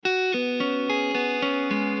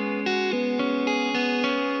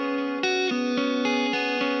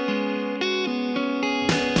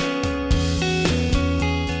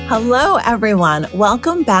Hello, everyone.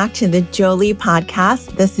 Welcome back to the Jolie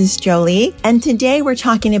podcast. This is Jolie, and today we're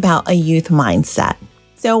talking about a youth mindset.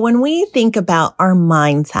 So when we think about our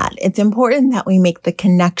mindset, it's important that we make the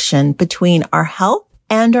connection between our health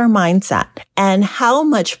and our mindset and how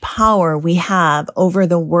much power we have over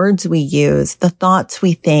the words we use, the thoughts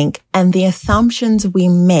we think, and the assumptions we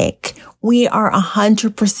make. We are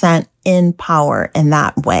 100% in power in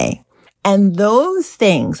that way. And those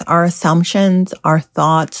things, our assumptions, our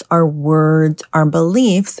thoughts, our words, our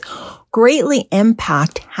beliefs, greatly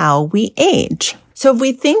impact how we age. So if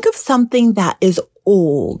we think of something that is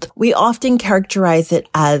old, we often characterize it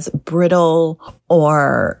as brittle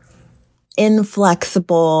or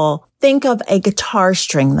inflexible. Think of a guitar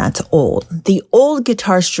string that's old. The old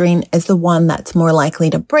guitar string is the one that's more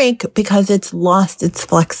likely to break because it's lost its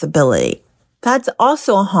flexibility. That's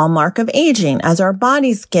also a hallmark of aging. As our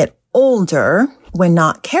bodies get older, when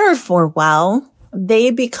not cared for well,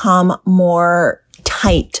 they become more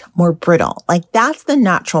tight, more brittle. Like that's the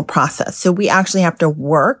natural process. So we actually have to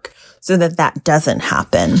work so that that doesn't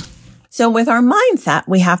happen. So with our mindset,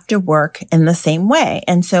 we have to work in the same way.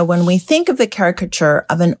 And so when we think of the caricature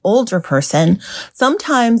of an older person,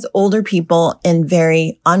 sometimes older people in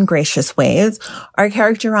very ungracious ways are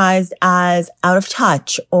characterized as out of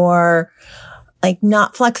touch or like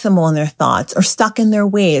not flexible in their thoughts or stuck in their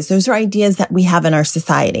ways. Those are ideas that we have in our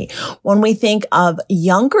society. When we think of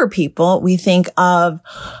younger people, we think of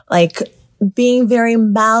like being very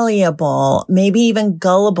malleable, maybe even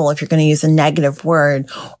gullible if you're going to use a negative word,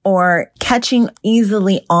 or catching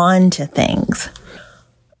easily on to things.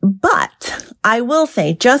 But I will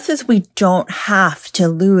say, just as we don't have to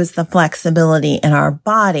lose the flexibility in our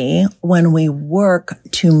body when we work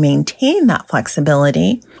to maintain that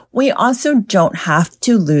flexibility, we also don't have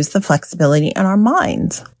to lose the flexibility in our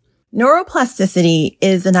minds. Neuroplasticity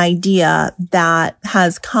is an idea that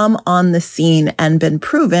has come on the scene and been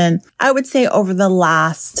proven, I would say, over the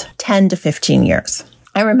last 10 to 15 years.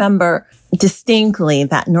 I remember distinctly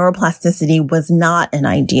that neuroplasticity was not an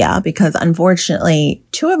idea because unfortunately,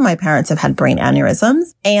 two of my parents have had brain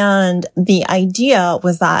aneurysms. And the idea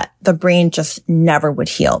was that the brain just never would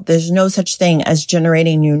heal. There's no such thing as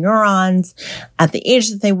generating new neurons at the age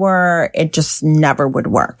that they were. It just never would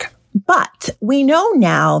work. But we know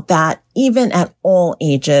now that even at all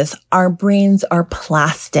ages, our brains are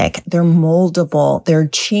plastic. They're moldable. They're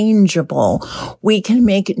changeable. We can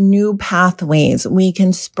make new pathways. We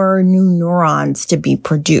can spur new neurons to be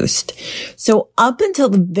produced. So up until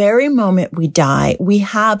the very moment we die, we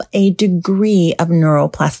have a degree of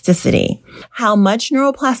neuroplasticity. How much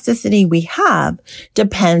neuroplasticity we have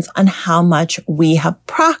depends on how much we have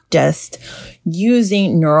practiced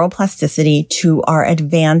using neuroplasticity to our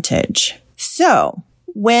advantage. So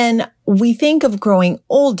when we think of growing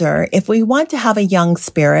older, if we want to have a young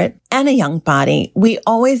spirit and a young body, we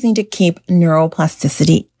always need to keep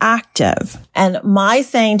neuroplasticity active. And my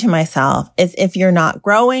saying to myself is if you're not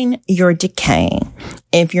growing, you're decaying.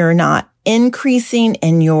 If you're not increasing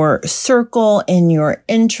in your circle, in your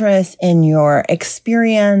interest, in your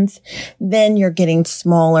experience, then you're getting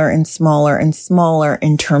smaller and smaller and smaller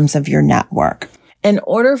in terms of your network. In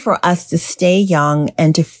order for us to stay young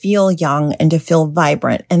and to feel young and to feel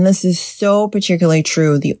vibrant, and this is so particularly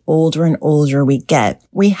true the older and older we get,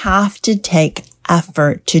 we have to take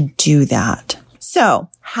effort to do that. So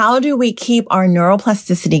how do we keep our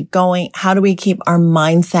neuroplasticity going? How do we keep our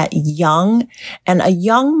mindset young? And a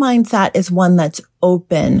young mindset is one that's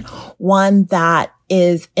open, one that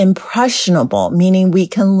is impressionable, meaning we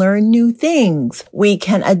can learn new things. We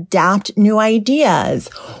can adapt new ideas.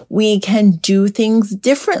 We can do things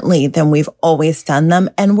differently than we've always done them.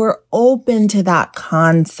 And we're open to that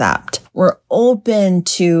concept. We're open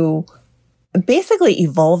to basically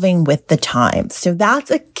evolving with the times. So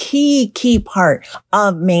that's a key part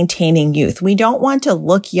of maintaining youth. We don't want to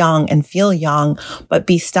look young and feel young, but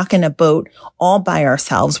be stuck in a boat all by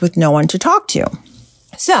ourselves with no one to talk to.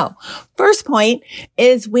 So first point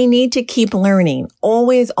is we need to keep learning,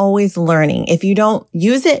 always learning. If you don't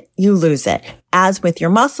use it, you lose it. As with your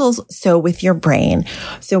muscles, so with your brain.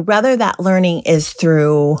 So whether that learning is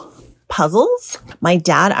through puzzles. My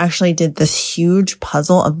dad actually did this huge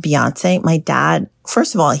puzzle of Beyonce. My dad,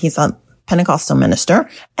 first of all, he's a Pentecostal minister.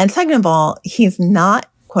 And second of all, he's not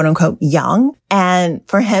quote unquote young. And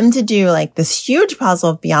for him to do like this huge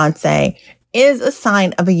puzzle of Beyonce is a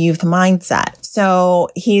sign of a youth mindset. So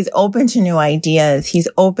he's open to new ideas. He's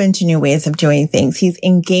open to new ways of doing things. He's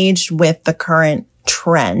engaged with the current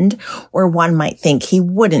trend where one might think he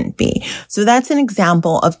wouldn't be. So that's an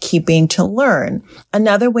example of keeping to learn.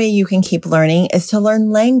 Another way you can keep learning is to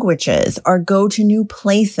learn languages or go to new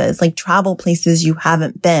places, like travel places you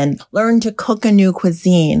haven't been, learn to cook a new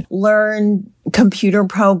cuisine, learn computer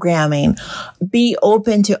programming, be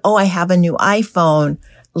open to, I have a new iPhone.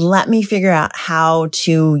 Let me figure out how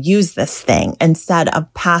to use this thing instead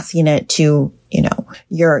of passing it to,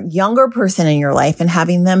 your younger person in your life and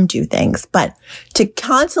having them do things. But to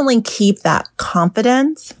constantly keep that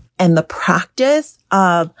confidence and the practice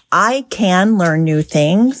of I can learn new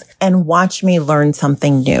things and watch me learn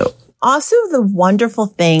something new. Also, the wonderful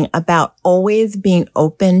thing about always being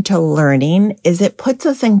open to learning is it puts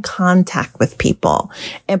us in contact with people.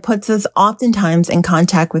 It puts us oftentimes in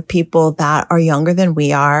contact with people that are younger than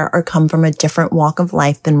we are or come from a different walk of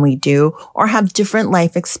life than we do or have different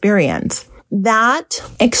life experience. That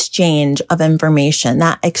exchange of information,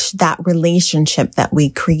 that relationship that we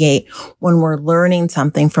create when we're learning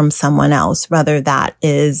something from someone else, whether that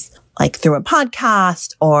is like through a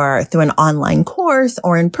podcast or through an online course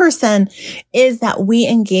or in person, is that we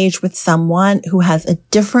engage with someone who has a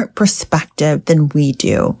different perspective than we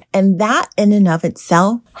do. And that in and of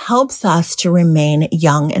itself helps us to remain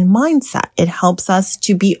young in mindset. It helps us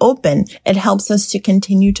to be open. It helps us to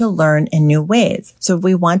continue to learn in new ways. So if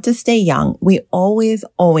we want to stay young, we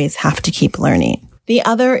always have to keep learning. The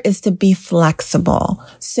other is to be flexible.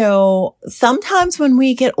 So sometimes when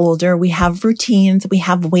we get older, we have routines, we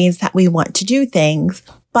have ways that we want to do things,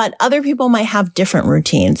 but other people might have different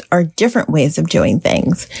routines or different ways of doing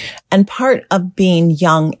things. And part of being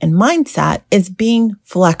young in mindset is being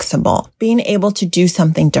flexible, being able to do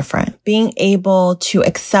something different, being able to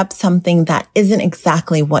accept something that isn't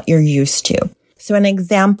exactly what you're used to. So an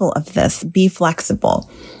example of this, be flexible.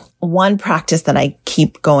 One practice that I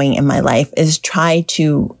keep going in my life is try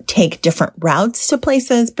to take different routes to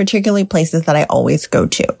places, particularly places that I always go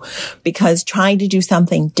to, because trying to do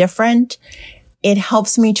something different, it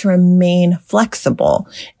helps me to remain flexible.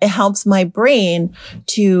 It helps my brain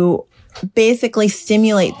to basically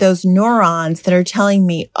stimulate those neurons that are telling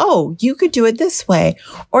me, you could do it this way,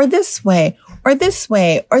 or this way, or this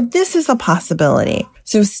way, or this is a possibility.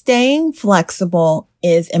 So staying flexible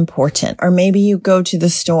is important. Or maybe you go to the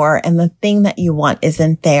store and the thing that you want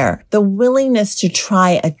isn't there. The willingness to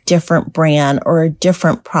try a different brand or a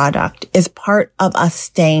different product is part of us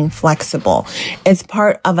staying flexible. It's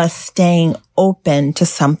part of us staying open to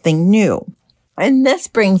something new. And this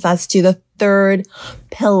brings us to the third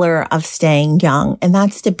pillar of staying young, and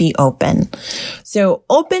that's to be open. So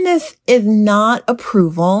openness is not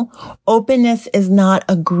approval. Openness is not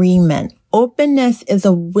agreement. Openness is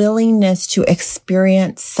a willingness to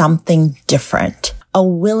experience something different, a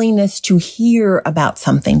willingness to hear about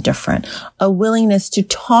something different, a willingness to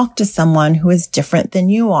talk to someone who is different than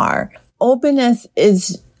you are. Openness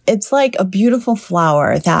it's like a beautiful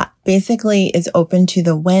flower that basically is open to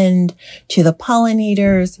the wind, to the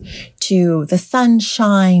pollinators, to the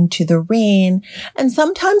sunshine, to the rain. And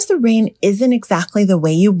sometimes the rain isn't exactly the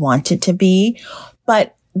way you want it to be,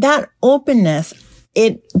 but that openness,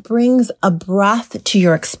 it brings a breath to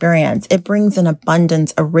your experience. It brings an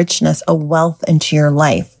abundance, a richness, a wealth into your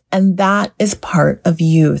life. And that is part of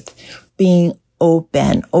youth, being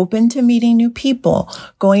open to meeting new people,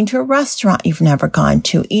 going to a restaurant you've never gone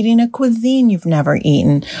to, eating a cuisine you've never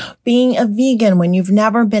eaten, being a vegan when you've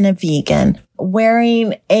never been a vegan,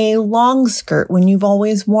 wearing a long skirt when you've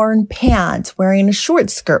always worn pants, wearing a short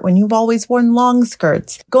skirt when you've always worn long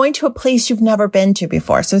skirts, going to a place you've never been to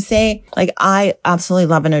before. So say, I absolutely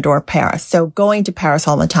love and adore Paris. So going to Paris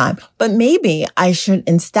all the time, but maybe I should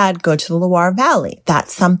instead go to the Loire Valley.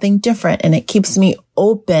 That's something different. And it keeps me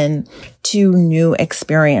open to new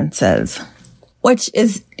experiences, which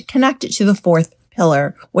is connected to the fourth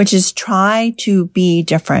pillar, which is try to be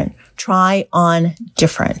different, try on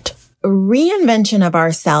different. Reinvention of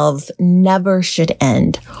ourselves never should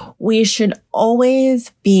end. We should always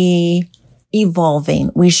be evolving.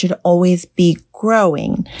 We should always be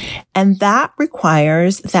growing. And that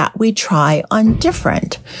requires that we try on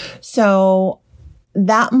different. So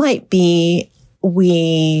that might be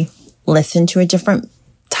we listen to a different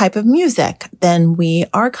type of music than we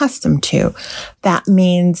are accustomed to. That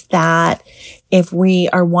means that if we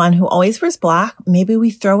are one who always wears black, maybe we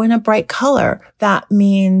throw in a bright color. That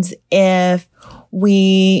means if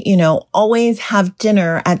we, always have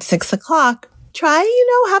dinner at 6:00,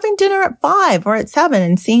 try, having dinner at 5 or at 7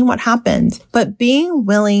 and seeing what happens, but being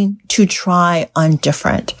willing to try on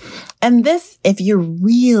different. And this, if you're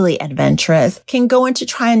really adventurous, can go into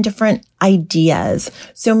trying different ideas.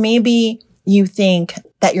 So maybe you think,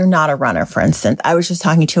 that you're not a runner, for instance. I was just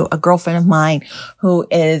talking to a girlfriend of mine who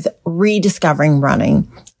is rediscovering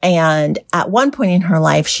running. And at one point in her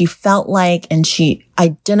life, she felt like, and she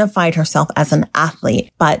identified herself as an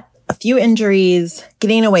athlete, but a few injuries,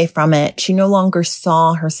 getting away from it, she no longer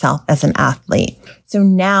saw herself as an athlete. So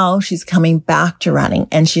now she's coming back to running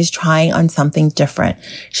and she's trying on something different.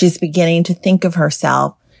 She's beginning to think of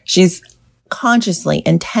herself. She's consciously,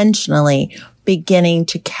 intentionally beginning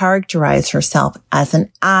to characterize herself as an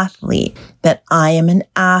athlete, that I am an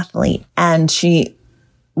athlete. And she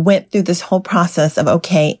went through this whole process of,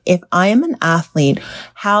 okay, if I am an athlete,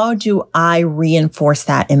 how do I reinforce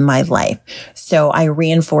that in my life? So I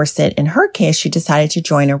reinforced it. In her case, she decided to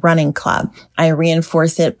join a running club. I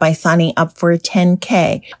reinforced it by signing up for a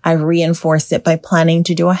 10K. I reinforced it by planning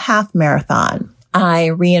to do a half marathon. I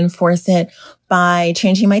reinforce it by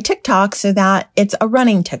changing my TikTok so that it's a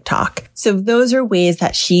running TikTok. So those are ways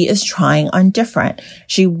that she is trying on different.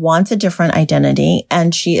 She wants a different identity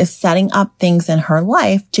and she is setting up things in her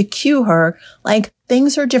life to cue her like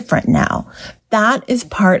things are different now. That is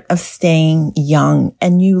part of staying young.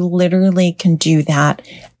 And you literally can do that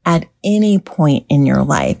at any point in your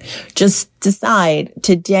life. Just decide,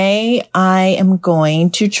 today I am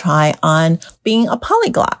going to try on being a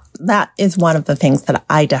polyglot. That is one of the things that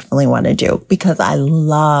I definitely want to do because I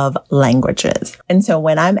love languages. And so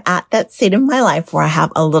when I'm at that state of my life where I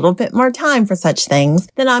have a little bit more time for such things,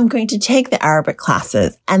 then I'm going to take the Arabic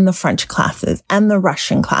classes and the French classes and the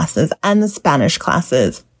Russian classes and the Spanish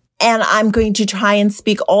classes. And I'm going to try and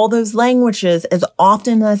speak all those languages as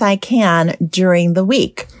often as I can during the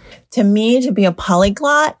week. To me, to be a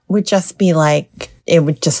polyglot would just be like, it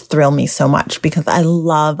would just thrill me so much because I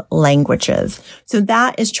love languages. So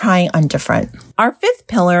that is trying on different. Our fifth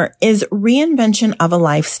pillar is reinvention of a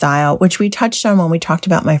lifestyle, which we touched on when we talked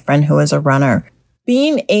about my friend who is a runner.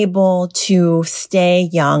 Being able to stay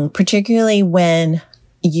young, particularly when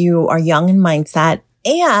you are young in mindset,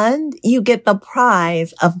 and you get the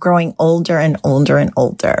prize of growing older and older and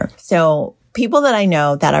older. So people that I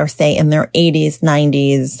know that are, say, in their 80s,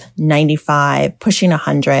 90s, 95, pushing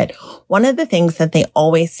 100, one of the things that they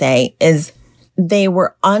always say is they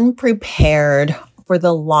were unprepared for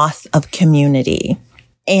the loss of community.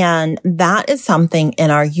 And that is something in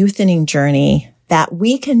our youthening journey that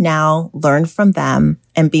we can now learn from them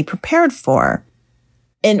and be prepared for.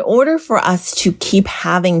 In order for us to keep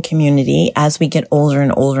having community as we get older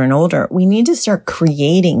and older and older, we need to start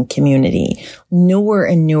creating community, newer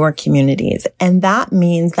and newer communities. And that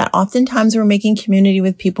means that oftentimes we're making community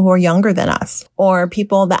with people who are younger than us or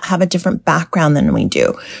people that have a different background than we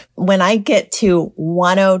do. When I get to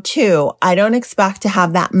 102, I don't expect to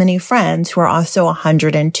have that many friends who are also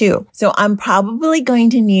 102. So I'm probably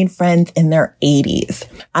going to need friends in their 80s.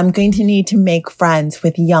 I'm going to need to make friends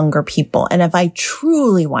with younger people. And if I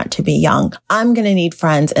truly want to be young, I'm going to need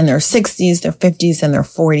friends in their 60s, their 50s, and their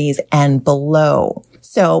 40s and below.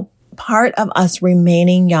 So part of us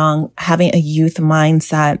remaining young, having a youth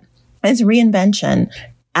mindset is reinvention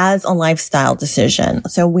as a lifestyle decision.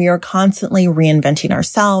 So we are constantly reinventing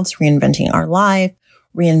ourselves, reinventing our life,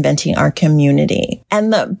 reinventing our community.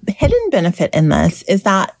 And the hidden benefit in this is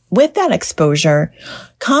that with that exposure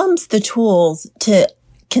comes the tools to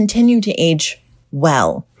continue to age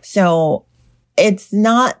well. So it's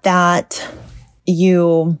not that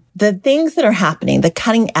the things that are happening, the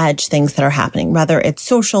cutting edge things that are happening, whether it's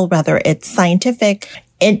social, whether it's scientific,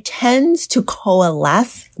 it tends to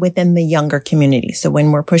coalesce within the younger community. So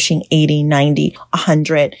when we're pushing 80, 90,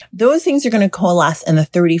 100, those things are going to coalesce in the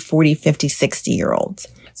 30, 40, 50, 60-year-olds.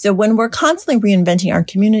 So when we're constantly reinventing our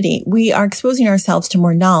community, we are exposing ourselves to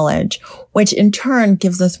more knowledge, which in turn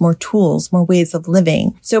gives us more tools, more ways of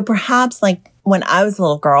living. So perhaps like when I was a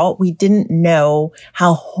little girl, we didn't know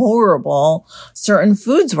how horrible certain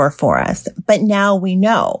foods were for us, but now we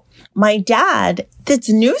know. My dad, that's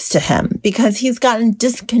news to him because he's gotten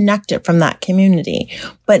disconnected from that community,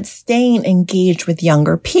 but staying engaged with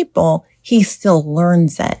younger people, he still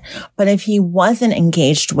learns it. But if he wasn't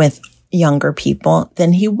engaged with younger people,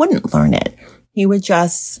 then he wouldn't learn it. He would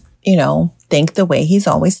just, think the way he's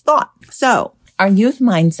always thought. So our youth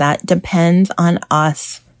mindset depends on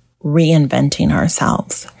us reinventing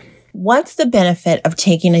ourselves. What's the benefit of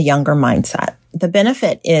taking a younger mindset? The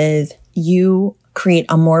benefit is you create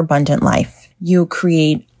a more abundant life. You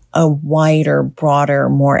create a wider, broader,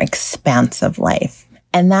 more expansive life.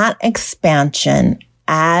 And that expansion,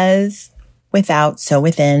 as without, so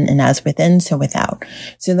within, and as within, so without.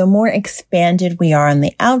 So the more expanded we are on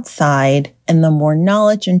the outside and the more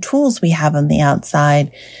knowledge and tools we have on the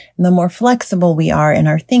outside and the more flexible we are in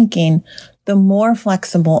our thinking, the more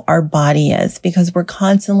flexible our body is because we're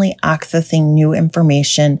constantly accessing new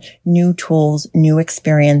information, new tools, new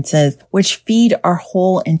experiences, which feed our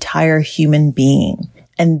whole entire human being.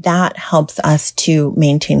 And that helps us to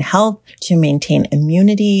maintain health, to maintain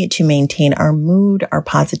immunity, to maintain our mood, our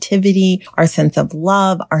positivity, our sense of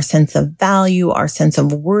love, our sense of value, our sense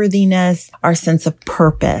of worthiness, our sense of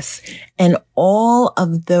purpose. And all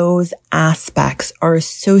of those aspects are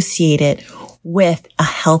associated with a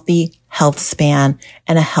healthy health span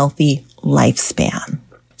and a healthy lifespan.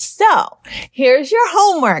 So here's your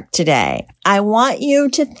homework today. I want you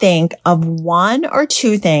to think of 1 or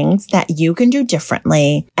 2 things that you can do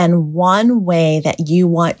differently and one way that you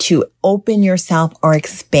want to open yourself or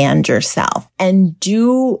expand yourself, and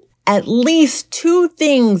do at least 2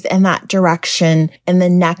 things in that direction in the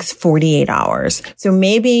next 48 hours. So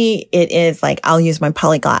maybe it is like, I'll use my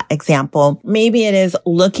polyglot example. Maybe it is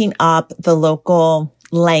looking up the local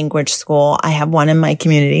language school. I have one in my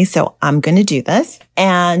community, so I'm going to do this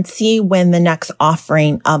and see when the next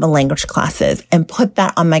offering of a language class is and put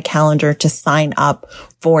that on my calendar to sign up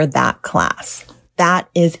for that class. That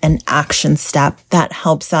is an action step that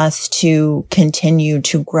helps us to continue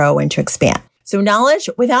to grow and to expand. So knowledge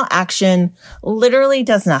without action literally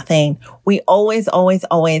does nothing. We always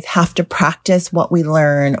have to practice what we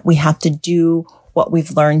learn. We have to do what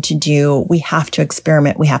we've learned to do. We have to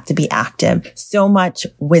experiment. We have to be active. So much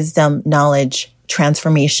wisdom, knowledge,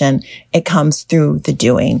 transformation, it comes through the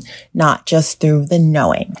doing, not just through the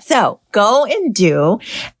knowing. So go and do,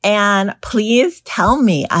 and please tell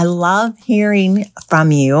me. I love hearing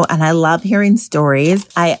from you and I love hearing stories.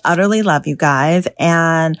 I utterly love you guys,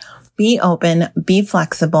 and be open, be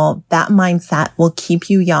flexible. That mindset will keep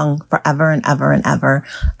you young forever and ever and ever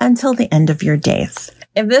until the end of your days.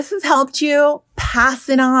 If this has helped you, pass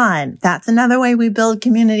it on. That's another way we build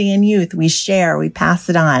community and youth. We share, we pass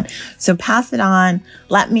it on. So pass it on.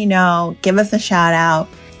 Let me know. Give us a shout out.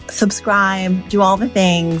 Subscribe. Do all the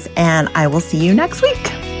things. And I will see you next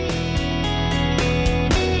week.